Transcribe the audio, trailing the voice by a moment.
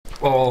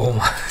Oh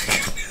my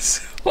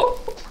goodness.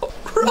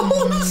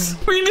 Rose!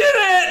 We did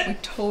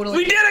it!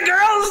 We did it,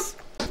 girls!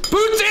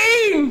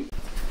 Poutine!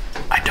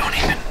 I don't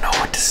even know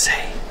what to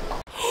say.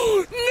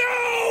 No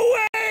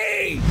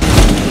way!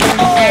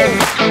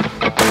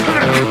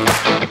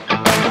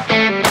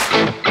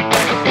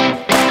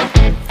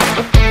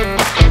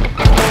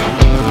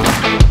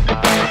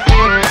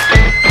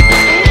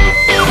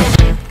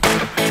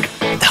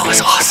 That was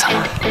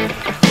awesome.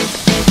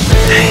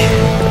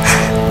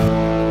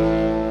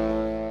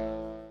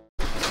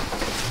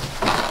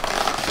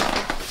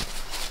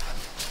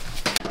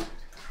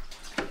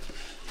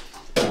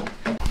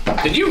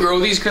 Did you grow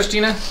these,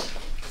 Christina?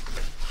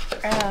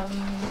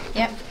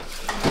 Yep.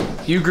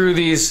 You grew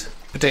these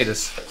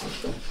potatoes?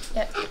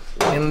 Yep.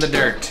 In the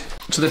dirt.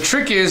 So the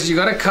trick is you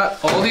gotta cut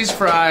all these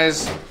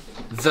fries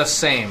the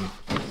same,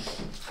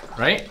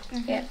 right?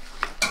 Yep.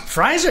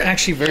 Fries are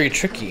actually very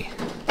tricky,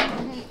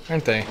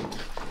 aren't they?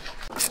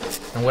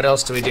 And what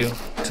else do we do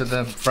to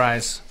the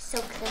fries?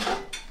 Soak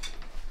them.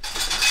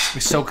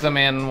 We soak them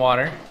in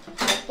water.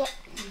 Yep.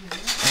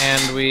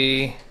 And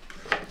we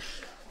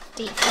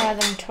Deep fry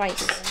them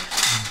twice.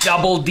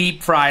 double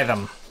deep fry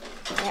them.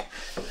 Yep.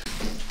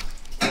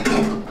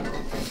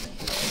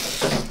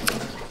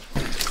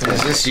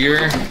 Is this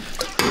your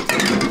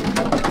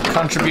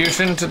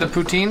contribution to the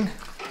poutine?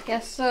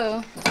 Guess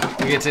so.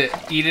 You get to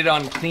eat it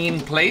on clean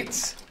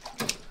plates.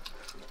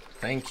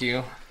 Thank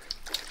you.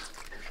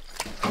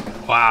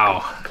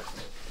 Wow.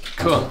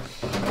 Cool.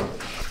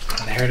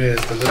 And there it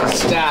is, the little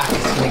stack.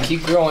 It's gonna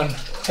keep growing.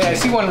 Hey, I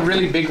see one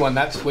really big one.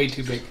 That's way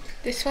too big.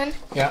 This one?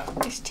 Yeah.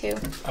 There's two.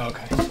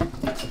 Okay.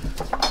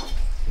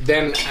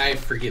 Then I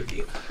forgive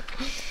you.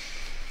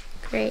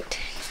 Great.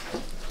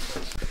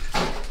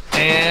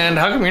 And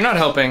how come you're not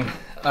helping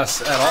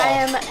us at all? I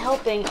am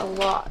helping a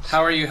lot.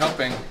 How are you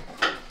helping?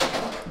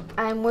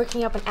 I'm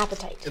working up an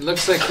appetite. It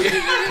looks like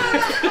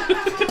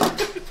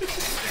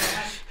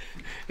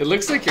it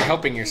looks like you're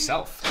helping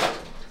yourself.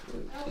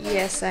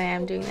 Yes, I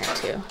am doing that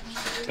too.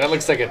 That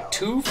looks like a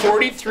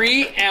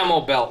 243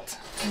 ammo belt.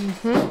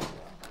 Mm-hmm.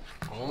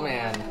 Oh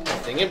man,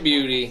 thing of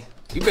beauty.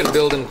 You've been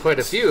building quite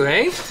a few,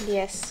 hey?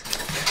 Yes.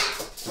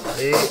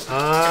 They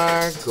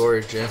are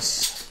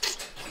gorgeous.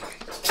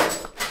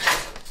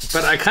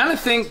 But I kind of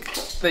think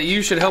that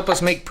you should help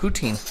us make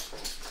poutine.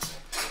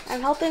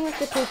 I'm helping with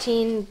the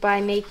poutine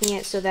by making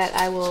it so that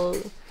I will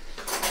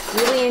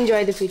really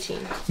enjoy the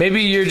poutine.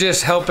 Maybe you're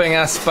just helping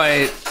us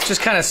by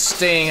just kind of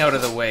staying out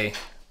of the way.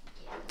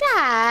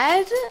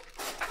 Dad!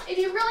 It'd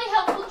be really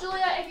helpful,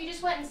 Julia, if you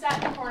just went and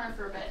sat in the corner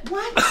for a bit.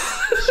 What?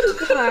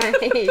 Guys.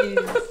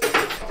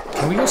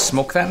 Can we go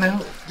smoke that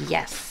now?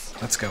 Yes.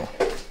 Let's go.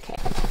 Okay.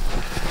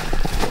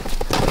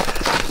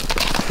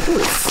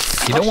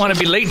 You don't want to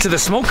be late to the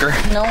smoker.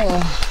 No,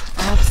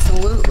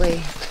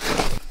 absolutely.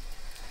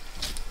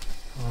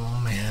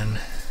 Oh man.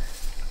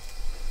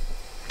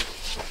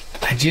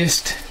 I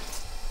just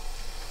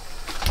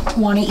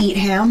Want to eat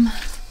ham?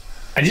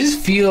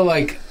 feel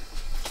like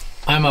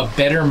I'm a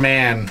better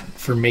man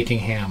for making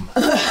ham.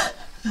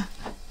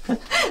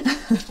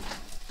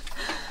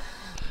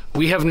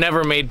 We have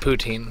never made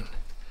poutine,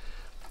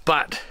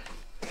 but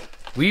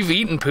we've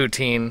eaten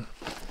poutine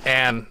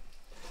and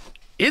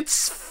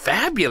it's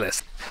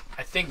fabulous.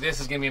 I think this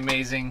is gonna be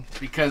amazing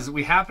because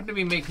we happen to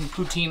be making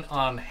poutine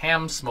on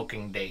ham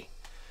smoking day.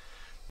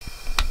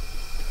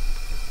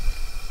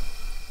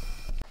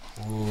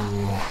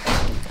 Ooh,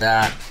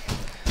 that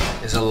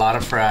is a lot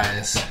of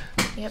fries.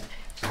 Yep.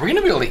 Are we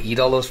gonna be able to eat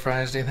all those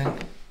fries, do you think?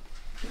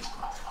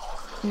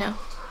 No.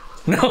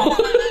 No?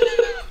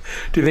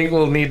 Do you think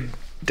we'll need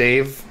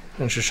Dave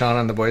and Shoshana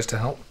and the boys to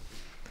help?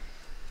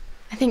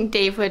 I think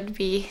Dave would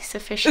be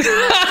sufficient.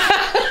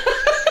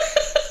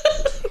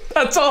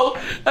 That's all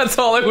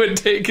it would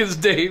take is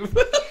Dave.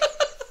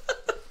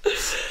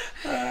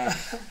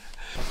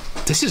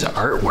 This is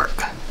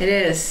artwork. It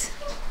is.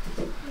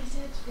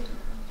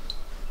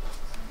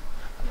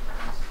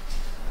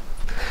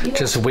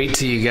 Just wait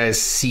till you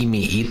guys see me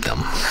eat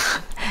them.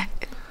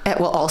 It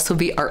will also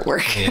be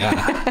artwork. Yeah.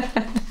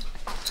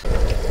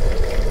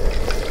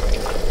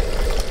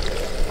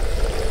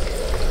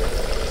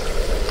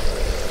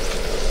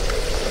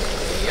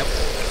 Yep.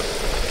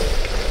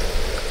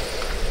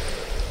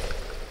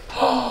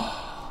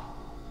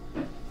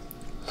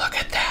 Look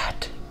at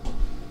that.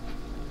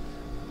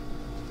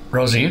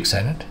 Rose, are you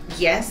excited?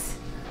 Yes.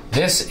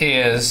 This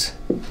is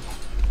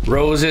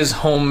Rose's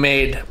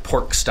homemade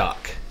pork stock.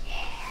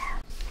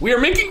 We are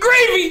making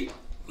gravy!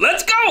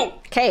 Let's go!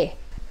 Okay.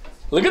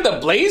 Look at the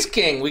Blaze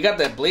King. We got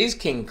that Blaze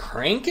King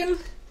cranking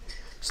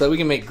so that we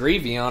can make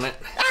gravy on it.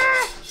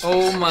 Ah!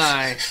 Oh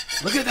my.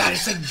 Look at that.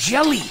 It's like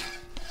jelly.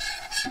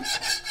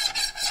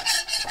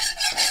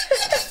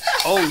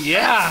 Oh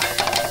yeah.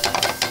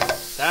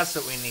 That's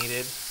what we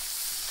needed.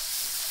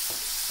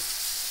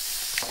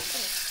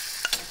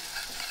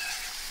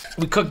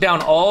 We cooked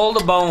down all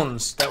the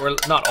bones that were,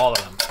 not all of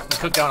them. We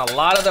cooked down a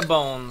lot of the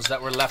bones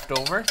that were left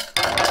over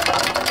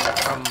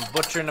from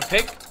butchering a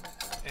pig.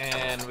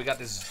 And we got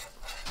this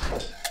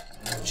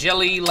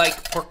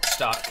jelly-like pork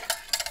stock.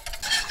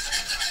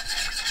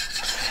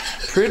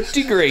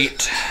 Pretty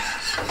great.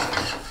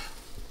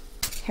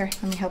 Here,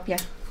 let me help you.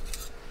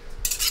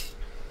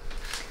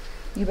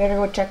 You better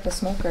go check the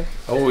smoker.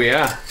 Oh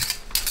yeah.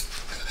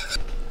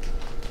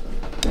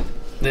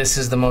 This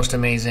is the most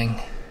amazing.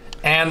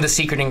 And the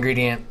secret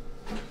ingredient.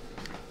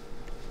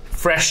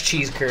 Fresh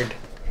cheese curd.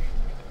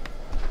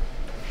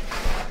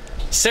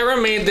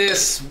 Sarah made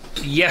this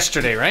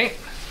yesterday, right?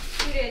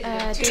 2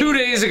 days ago. 2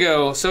 days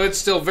ago, so it's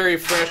still very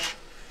fresh.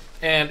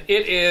 And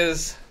it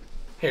is...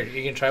 Here,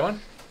 you can try one?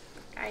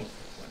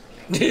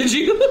 Did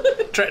you?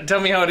 Tell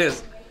me how it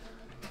is.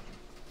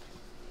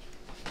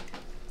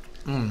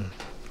 What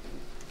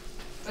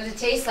does it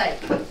taste like?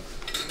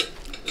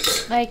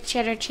 Like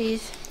cheddar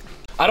cheese.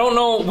 I don't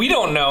know, we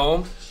don't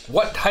know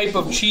what type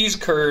of cheese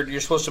curd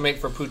you're supposed to make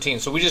for poutine.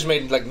 So we just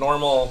made like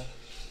normal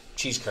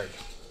cheese curd.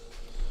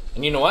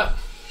 And you know what?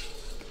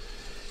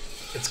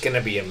 It's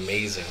gonna be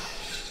amazing.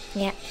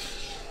 Yeah.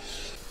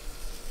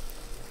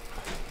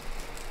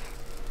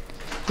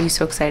 Are you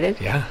so excited?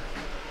 Yeah.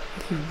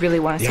 You really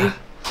want to Yeah. see?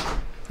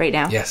 Right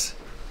now? Yes.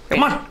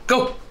 Come on,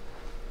 go.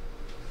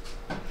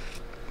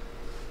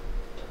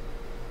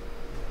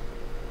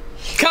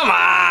 Come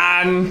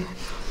on.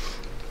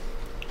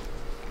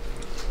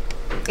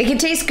 It can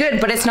taste good,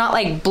 but it's not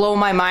like blow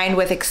my mind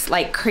with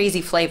like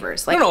crazy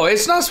flavors. Like No,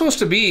 it's not supposed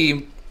to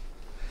be.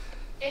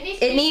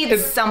 it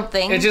needs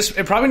something.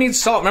 It probably needs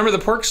salt. Remember, the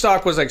pork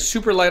stock was like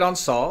super light on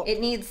salt. It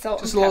needs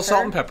salt. Just and a little pepper,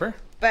 salt and pepper.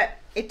 But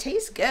it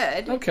tastes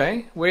good.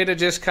 Okay, way to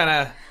just kind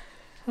of.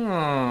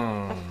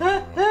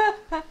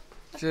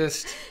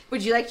 Just.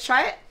 Would you like to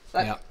try it?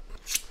 Look. Yeah.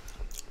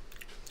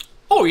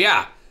 Oh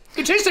yeah,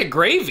 it tastes like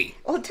gravy.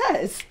 Well, it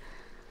does.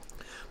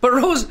 But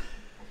Rose,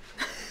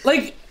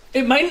 like,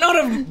 it might not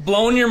have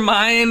blown your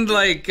mind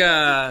like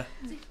Stop.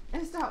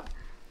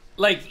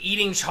 like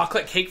eating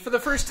chocolate cake for the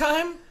first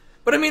time.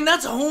 But I mean,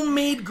 that's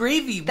homemade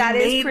gravy. That we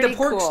is made pretty the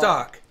pork cool.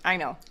 stock. I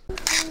know.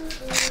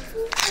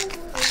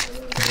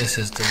 This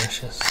is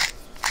delicious.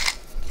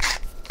 I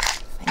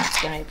think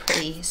it's gonna be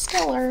pretty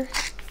stellar.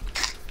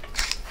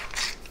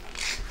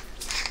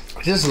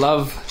 I just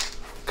love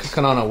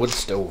cooking on a wood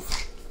stove.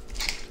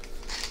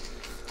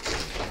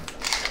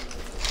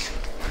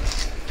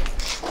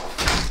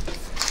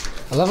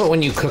 I love it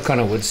when you cook on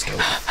a wood stove.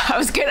 I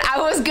was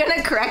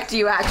gonna correct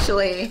you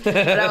actually, but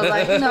I was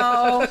like,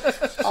 no,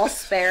 I'll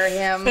spare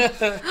him.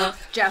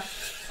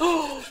 Jeff.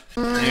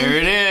 There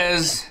it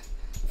is.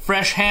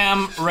 Fresh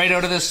ham right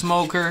out of the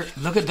smoker.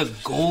 Look at the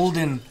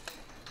golden,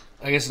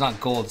 I guess it's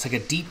not gold, it's like a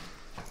deep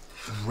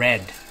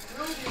red.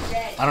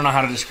 I don't know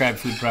how to describe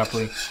food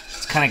properly.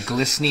 It's kind of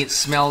glistening, it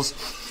smells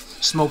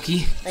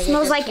smoky.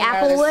 Smells like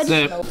applewood.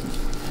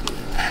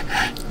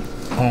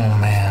 Oh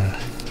man.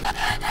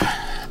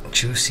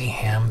 Juicy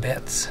ham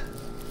bits.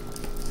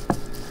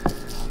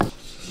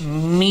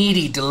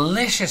 Meaty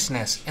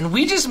deliciousness. And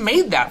we just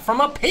made that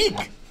from a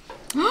pig.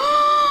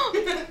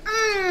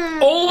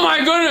 Oh my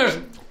goodness.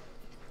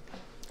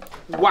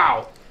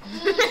 Wow.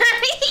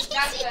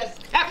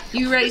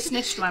 You already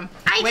snitched one.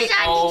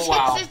 Oh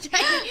wow.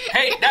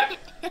 Hey,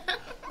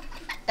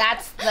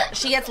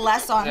 She gets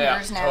less on yeah,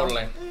 hers now.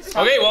 totally.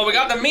 Okay, well we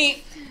got the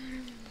meat.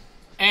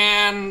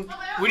 And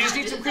we just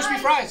need some crispy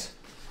fries.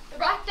 The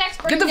back deck's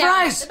Get burning the down.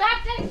 fries. The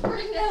back deck's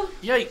burning down.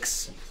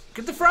 Yikes.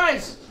 Get the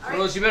fries.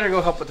 Rose, you better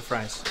go help with the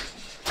fries.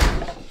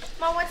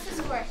 Mom, what's this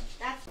for?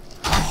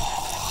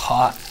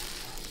 Hot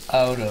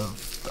out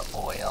of the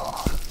oil.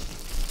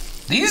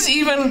 These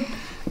even,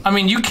 I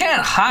mean, you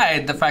can't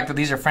hide the fact that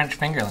these are French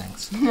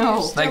fingerlings.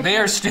 No. Like, they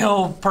are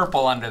still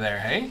purple under there,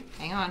 hey?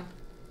 Hang on.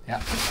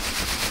 Yeah.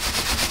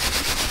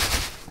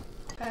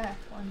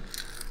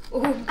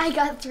 Ooh, I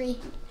got 3.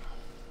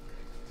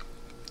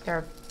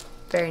 They're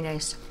very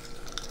nice.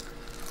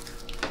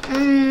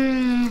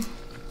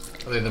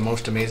 Are they the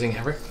most amazing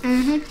ever?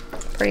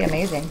 Pretty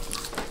amazing.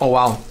 Oh,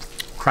 wow.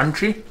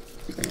 Crunchy.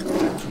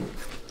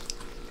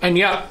 And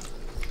yeah,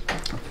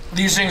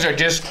 these things are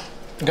just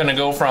gonna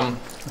go from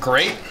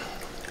great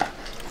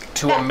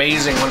to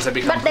amazing once they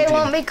become But they poutine.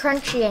 won't be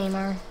crunchy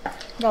anymore.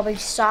 They'll be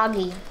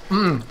soggy.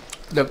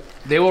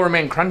 They will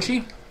remain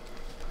crunchy,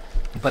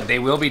 but they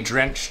will be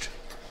drenched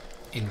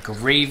in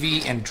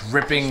gravy and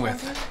dripping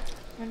with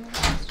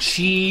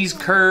cheese,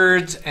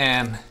 curds,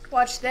 and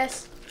Watch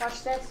this.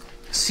 Watch this.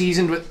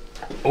 seasoned with...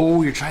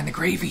 Oh, you're trying the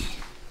gravy.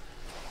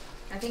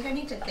 I think I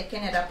need to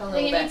thicken it up a I little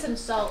think you need bit. some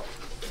salt.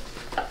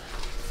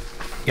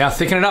 Yeah,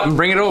 thicken it up and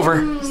bring it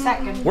over.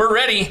 Second. We're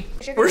ready.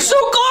 We're so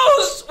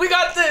close! We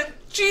got the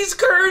cheese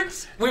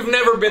curds. We've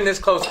never been this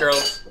close,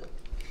 girls.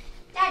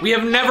 We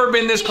have never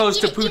been this close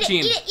to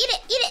poutine. Eat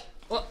it.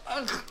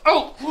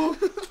 Oh!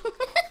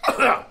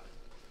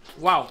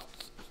 Wow.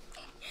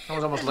 That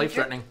was almost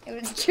life-threatening. It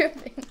was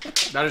dripping.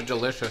 That is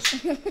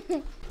delicious.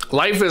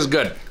 Life is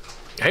good.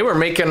 Hey, we're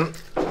making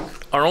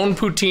our own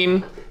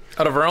poutine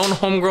out of our own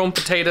homegrown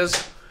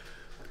potatoes,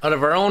 out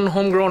of our own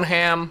homegrown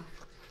ham,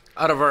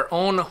 out of our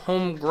own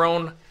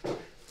homegrown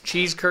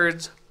cheese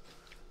curds,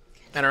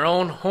 and our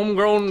own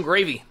homegrown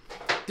gravy.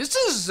 This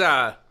is,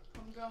 Homegrown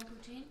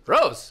poutine?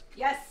 Rose,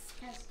 Yes.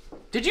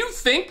 did you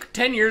think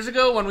 10 years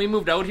ago when we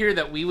moved out here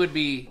that we would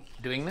be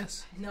doing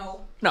this?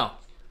 No. No.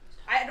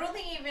 I don't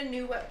think he even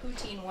knew what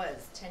poutine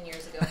was 10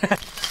 years ago.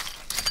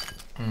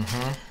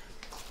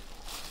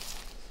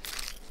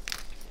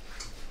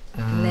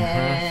 And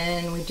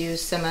then we do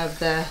some of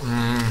the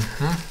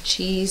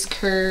cheese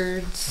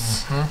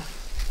curds.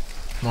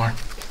 More.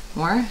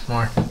 More?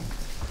 More.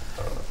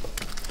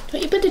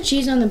 Don't you put the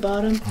cheese on the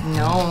bottom?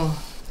 No.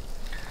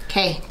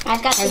 Okay.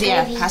 I've got the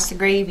Yeah, gravy. pass the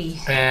gravy.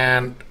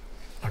 And,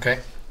 okay.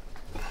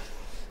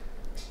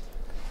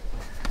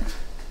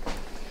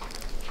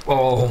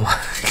 Oh my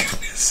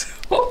goodness.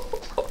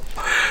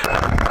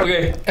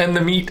 Okay, and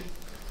the meat.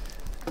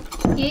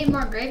 You ate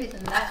more gravy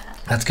than that.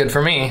 That's good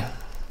for me.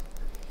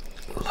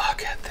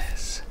 Look at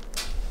this.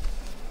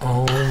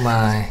 Oh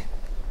my.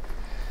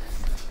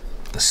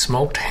 The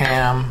smoked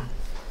ham.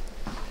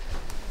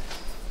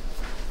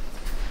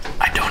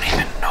 I don't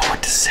even know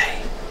what to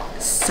say.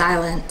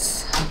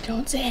 Silence.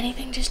 Don't say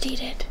anything, just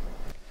eat it.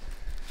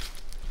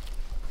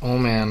 Oh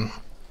man.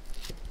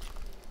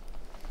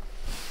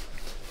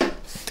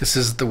 This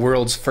is the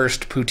world's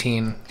first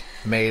poutine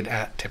made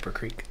at Tipper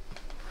Creek.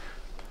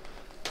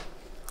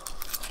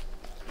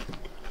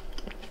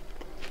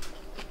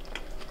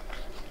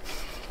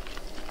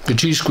 The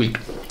cheese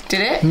squeaked. Did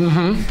it?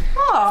 Mm-hmm.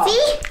 Oh.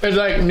 See? It's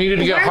like needed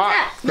to get Where's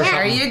hot. that?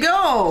 There you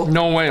go.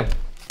 No way.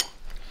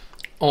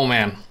 Oh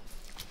man.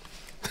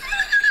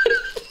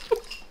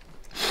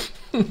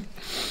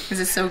 Is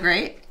this so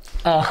great?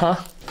 Uh-huh.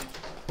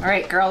 All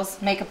right,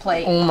 girls, make a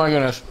plate. Oh my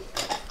goodness.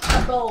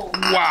 Bowl.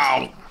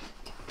 Wow.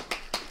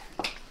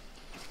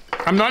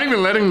 I'm not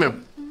even letting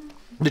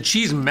the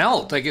cheese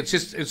melt. Like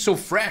it's so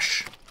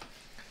fresh.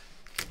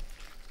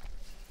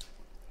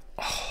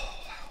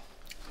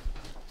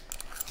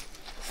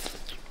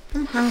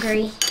 I'm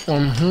hungry.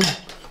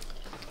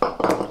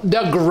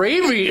 The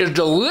gravy is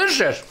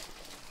delicious.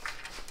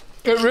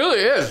 It really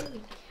is.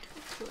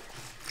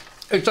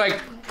 It's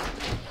like,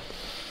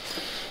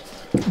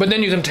 but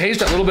then you can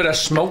taste a little bit of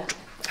smoked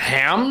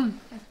ham.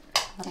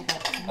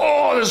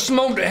 Oh, the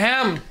smoked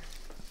ham.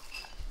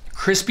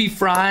 Crispy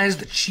fries,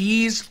 the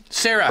cheese.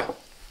 Sarah.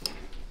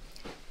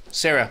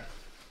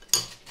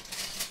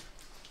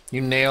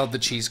 You nailed the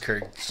cheese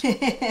curds.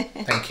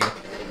 Thank you.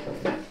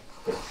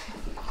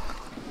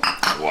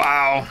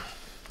 Wow.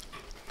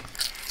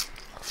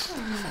 It's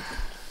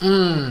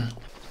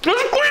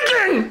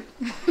squeaking!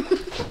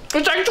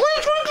 It's like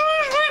squeak, squeak,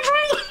 squeak, squeak,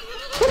 squeak.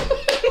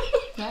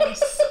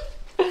 Nice.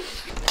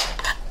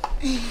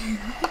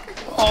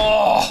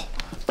 Oh.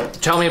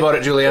 Tell me about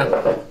it, Julia.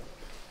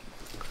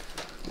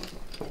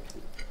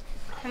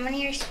 How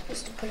many are you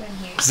supposed to put on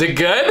here? Is it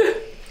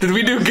good? Did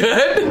we do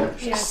good?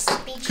 Yes.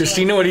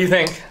 Christina, what do you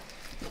think?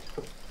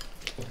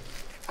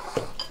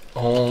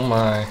 Oh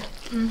my.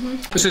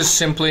 This is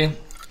simply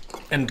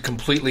and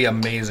completely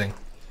amazing.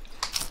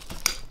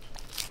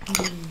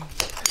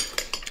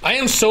 I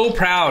am so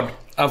proud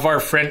of our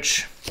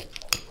French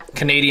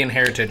Canadian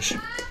heritage.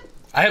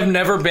 I have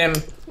never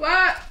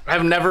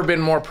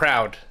been more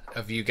proud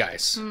of you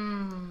guys.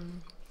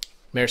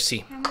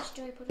 Merci. How much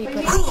do I put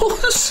on?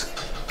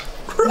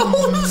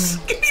 Rose,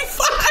 give me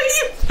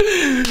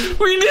 5.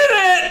 We did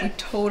it.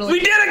 Totally. We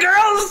did it,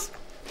 girls.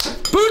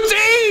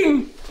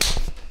 Poutine.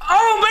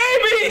 Oh,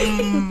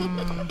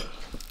 baby.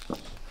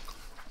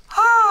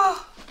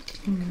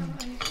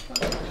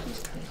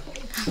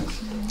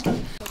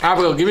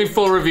 Abigail, give me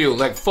full review,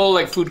 like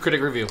food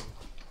critic review.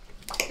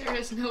 There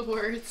is no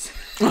words.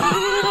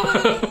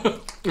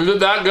 Is it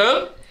that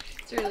good?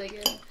 It's really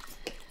good.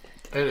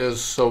 It is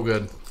so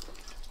good.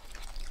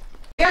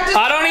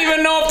 I don't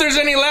even know if there's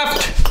any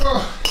left.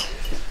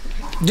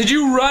 Did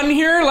you run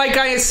here like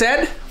I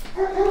said?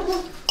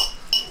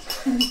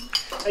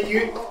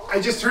 I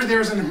just heard there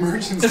was an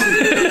emergency.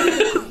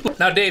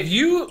 Now, Dave,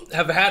 you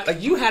had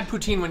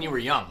poutine when you were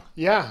young.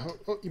 Yeah,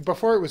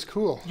 before it was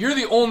cool. You're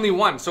the only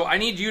one, so I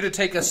need you to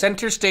take a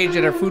center stage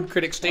at our food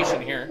critic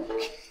station here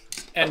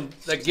and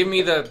give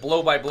me the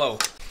blow by blow.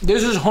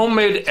 This is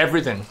homemade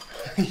everything.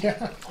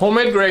 Yeah.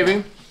 Homemade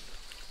gravy.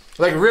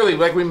 Like really,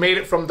 like we made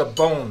it from the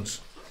bones.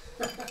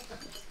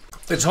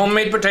 It's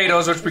homemade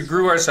potatoes, which we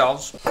grew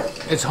ourselves.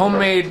 It's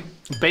homemade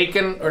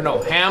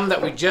ham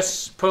that we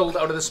just pulled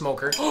out of the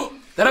smoker.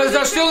 That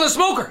was still in the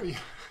smoker.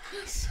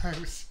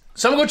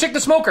 Someone go check the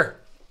smoker.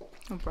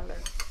 Oh, brother.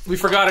 We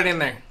forgot it in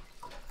there.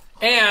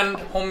 And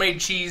homemade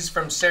cheese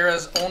from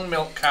Sarah's own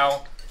milk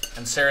cow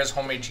and Sarah's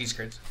homemade cheese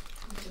curds.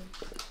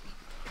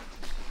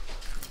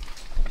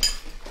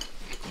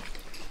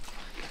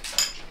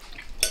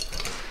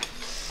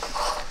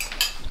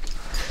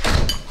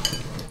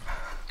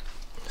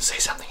 Say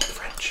something in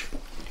French.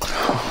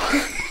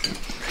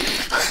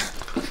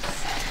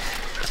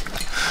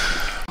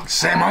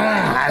 C'est bon,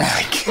 I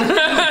like.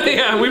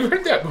 Yeah, we've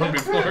heard that one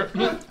before.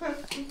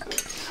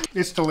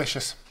 It's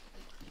delicious.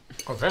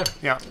 Okay.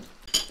 Yeah.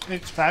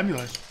 It's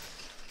fabulous.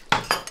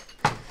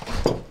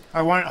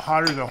 I want it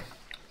hotter though.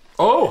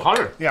 Oh,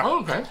 hotter. Yeah.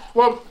 Oh, okay.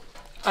 Well,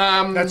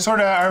 That's sort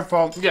of our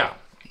fault. yeah.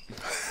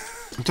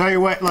 I'll tell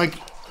you what, like,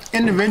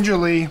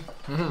 individually,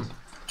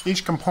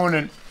 each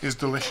component is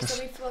delicious.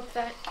 We flip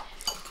that.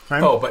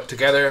 Right? Oh, but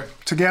together.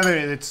 Together,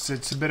 it's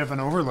a bit of an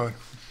overload.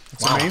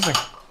 It's amazing.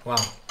 Wow.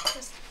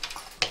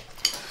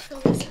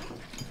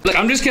 Look,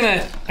 I'm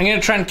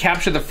gonna try and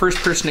capture the first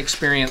person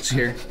experience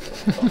here.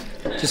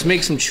 Just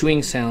make some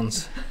chewing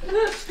sounds.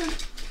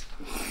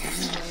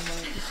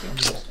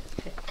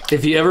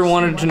 If you ever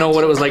wanted to know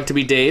what it was like to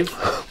be Dave,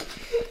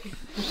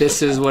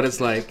 this is what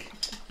it's like.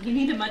 You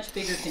need a much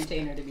bigger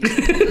container to be.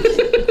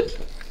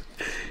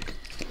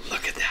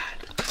 Look at that.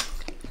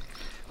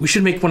 We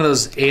should make one of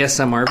those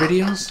ASMR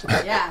videos.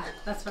 Yeah,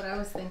 that's what I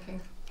was thinking.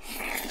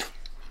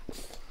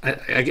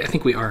 I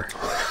think we are.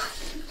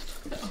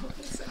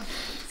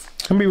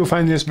 Some people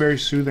find this very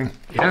soothing.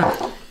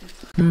 Yeah.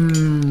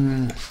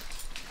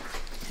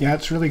 Yeah,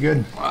 it's really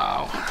good.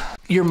 Wow.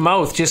 Your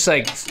mouth just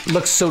like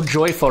looks so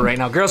joyful right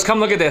now. Girls, come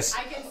look at this.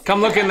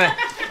 Come look in the.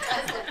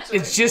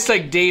 It's just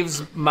like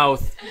Dave's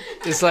mouth.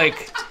 It's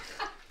like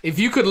if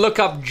you could look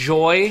up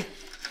joy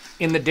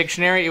in the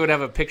dictionary, it would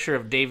have a picture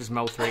of Dave's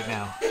mouth right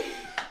now.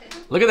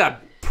 Look at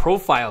that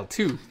profile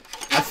too.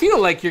 I feel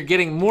like you're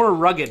getting more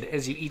rugged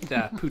as you eat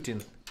the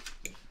poutine.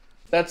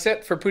 That's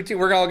it for poutine.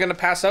 We're all gonna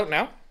pass out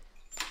now.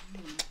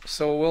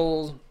 So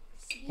we'll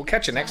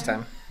catch you next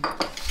time.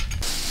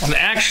 And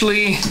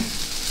actually,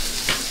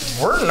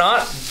 we're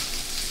not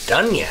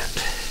done yet.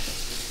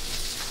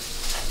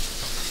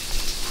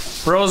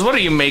 Rose, what are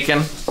you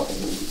making?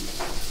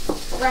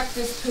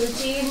 Breakfast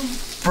poutine.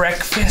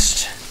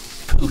 Breakfast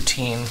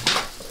poutine.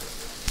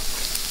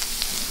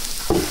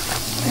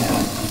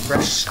 Man,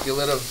 fresh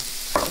skillet of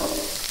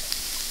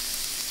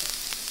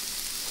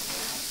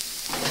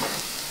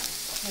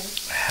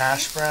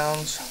hash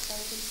browns.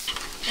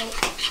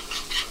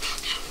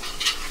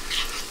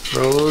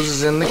 Rose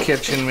is in the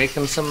kitchen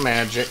making some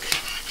magic.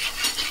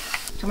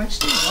 How much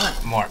do you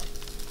want? More.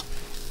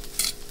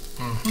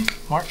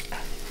 More.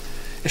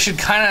 It should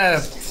kind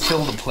of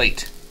fill the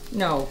plate.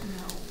 No.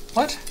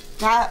 What?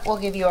 That will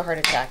give you a heart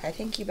attack. I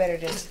think you better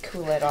just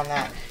cool it on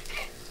that.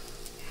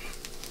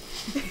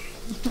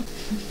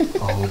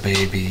 Oh,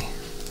 baby.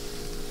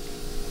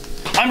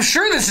 I'm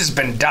sure this has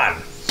been done,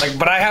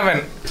 but I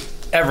haven't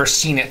ever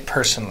seen it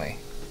personally.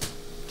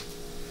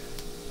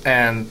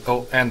 And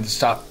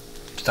stop.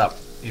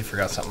 You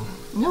forgot something.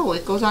 No,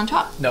 it goes on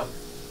top. No.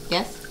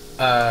 Yes.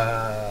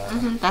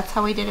 That's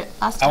how we did it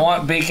last time. I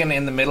want bacon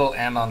in the middle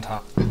and on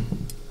top.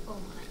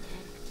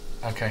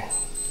 Okay.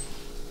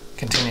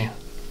 Continue.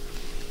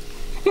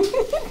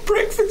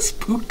 Breakfast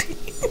poutine.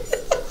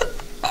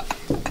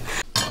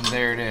 And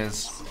there it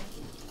is.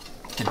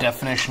 The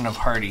definition of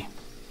hearty.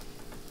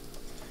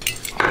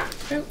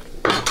 Can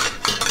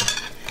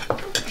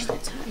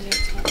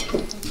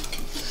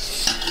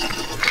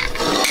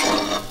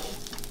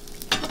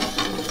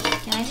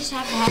I just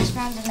have the hash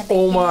browns and the bacon?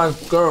 Oh my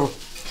girl.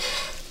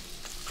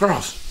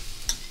 Girls.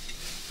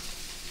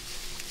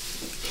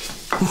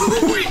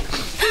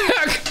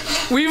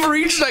 We've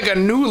reached like a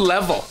new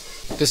level.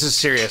 This is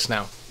serious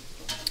now.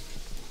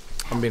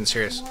 I'm being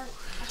serious.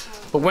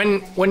 But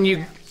when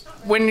you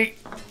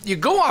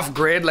go off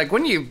grid, like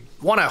when you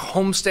want to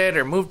homestead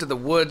or move to the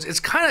woods, it's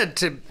kind of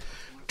to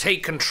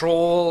take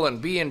control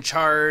and be in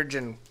charge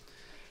and,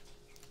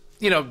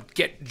 you know,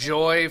 get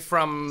joy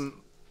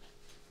from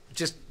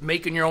just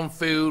making your own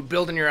food,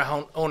 building your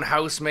own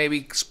house,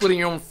 maybe splitting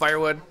your own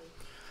firewood.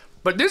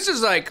 But this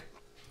is like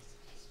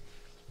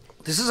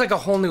a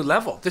whole new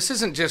level. This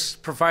isn't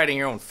just providing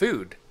your own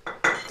food.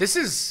 This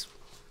is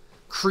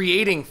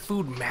creating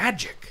food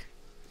magic.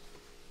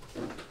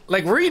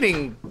 Like we're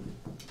eating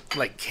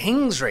like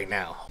kings right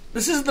now.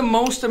 This is the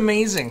most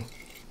amazing,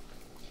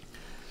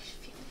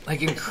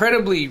 like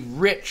incredibly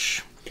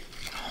rich,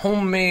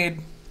 homemade.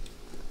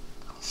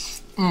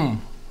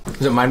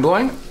 Is it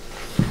mind-blowing?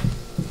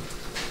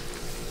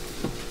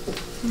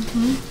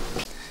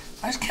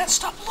 I just can't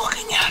stop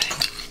looking at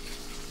it.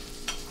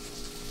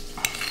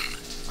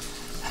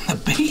 And the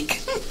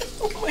bacon.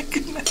 Oh my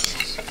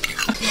goodness.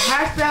 The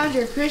hash browns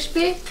are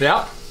crispy,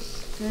 Yeah.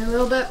 and a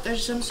little bit,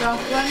 there's some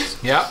soft ones.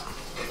 Yeah.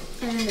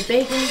 And then the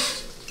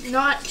bacon's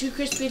not too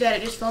crispy that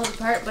it just falls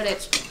apart, but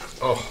it's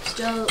Oh.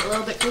 still a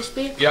little bit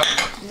crispy. Yep.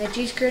 And the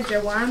cheese curds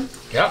are warm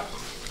Yep.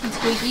 and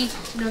squeaky.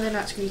 No, they're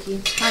not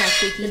squeaky. Kind of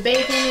squeaky. The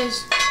bacon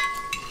is...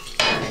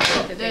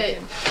 The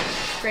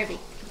Gravy.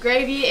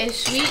 gravy is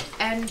sweet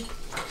and...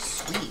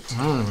 Sweet.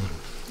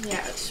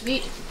 Yeah, it's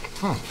sweet.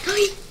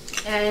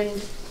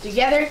 And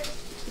together,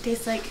 it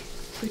tastes like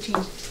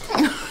poutine.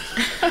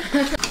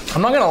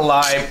 I'm not gonna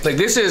lie, like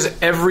this is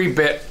every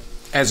bit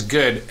as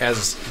good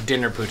as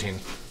dinner poutine.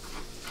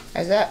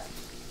 Is that?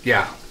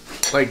 Yeah.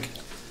 Like,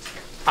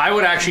 I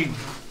would actually,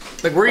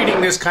 like we're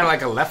eating this kind of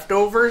like a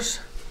leftovers,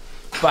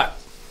 but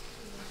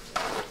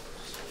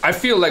I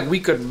feel like we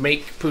could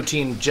make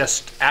poutine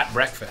just at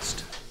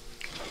breakfast.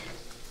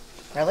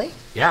 Really?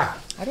 Yeah.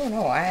 I don't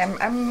know.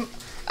 I'm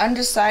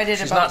undecided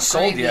She's about not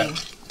sold gravy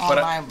yet, on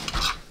but my...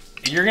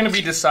 You're gonna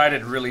be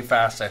decided really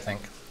fast, I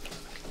think.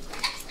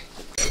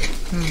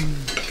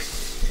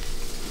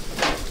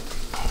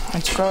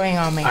 It's growing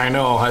on me. I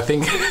know, I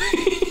think.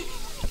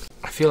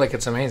 I feel like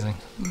it's amazing.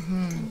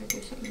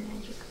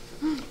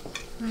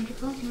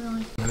 Magical,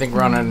 really. I think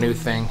we're on a new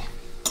thing.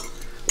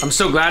 I'm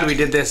so glad we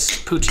did this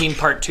poutine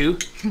part 2.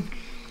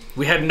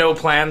 We had no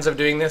plans of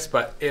doing this,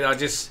 but it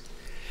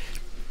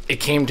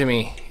came to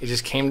me. It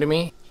just came to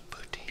me.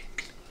 Poutine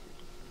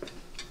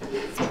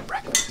for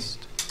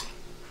breakfast.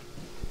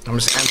 I'm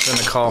just answering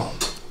the call.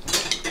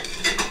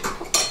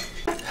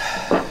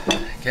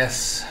 I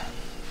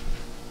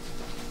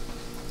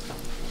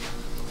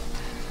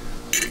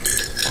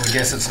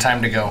guess it's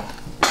time to go.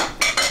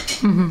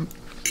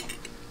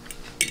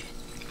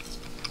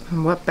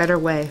 What better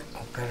way?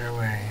 What better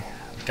way?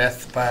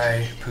 Death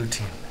by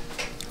poutine.